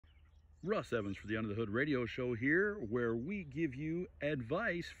Russ Evans for the Under the Hood radio show here, where we give you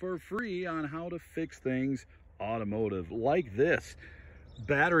advice for free on how to fix things automotive, like this.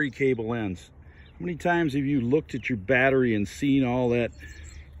 Battery cable ends. How many times have you looked at your battery and seen all that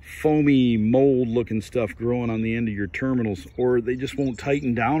foamy mold looking stuff growing on the end of your terminals, or they just won't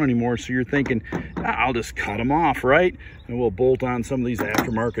tighten down anymore, so you're thinking, I'll just cut them off, right? And we'll bolt on some of these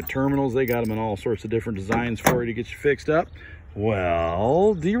aftermarket terminals. They got them in all sorts of different designs for you to get you fixed up.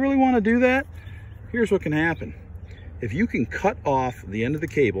 Well, do you really want to do that? Here's what can happen. If you can cut off the end of the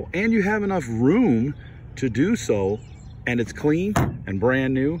cable and you have enough room to do so, and it's clean and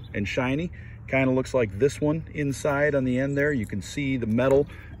brand new and shiny, kind of looks like this one inside on the end there, you can see the metal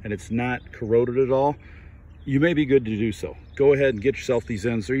and it's not corroded at all, you may be good to do so. Go ahead and get yourself these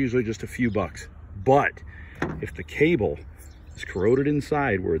ends. They're usually just a few bucks. But if the cable is corroded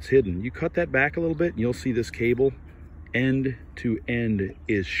inside where it's hidden, you cut that back a little bit and you'll see this cable end to end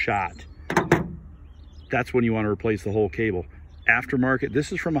is shot. That's when you want to replace the whole cable. Aftermarket,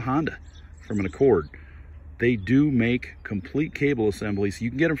 this is from a Honda, from an Accord. They do make complete cable assemblies. You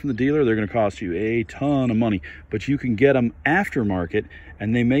can get them from the dealer. They're going to cost you a ton of money, but you can get them aftermarket,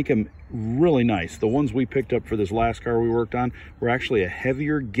 and they make them really nice. The ones we picked up for this last car we worked on were actually a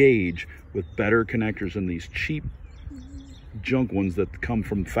heavier gauge with better connectors than these cheap junk ones that come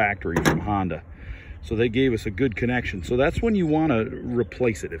from factory from Honda. So they gave us a good connection. So that's when you want to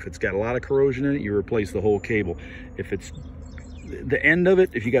replace it. If it's got a lot of corrosion in it, you replace the whole cable. If it's the end of it,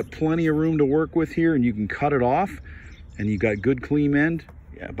 if you got plenty of room to work with here and you can cut it off and you got good clean end,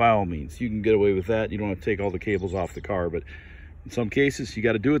 yeah, by all means, you can get away with that. You don't have to take all the cables off the car, but in some cases you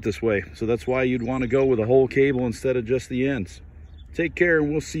got to do it this way. So that's why you'd want to go with a whole cable instead of just the ends. Take care,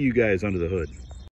 and we'll see you guys under the hood.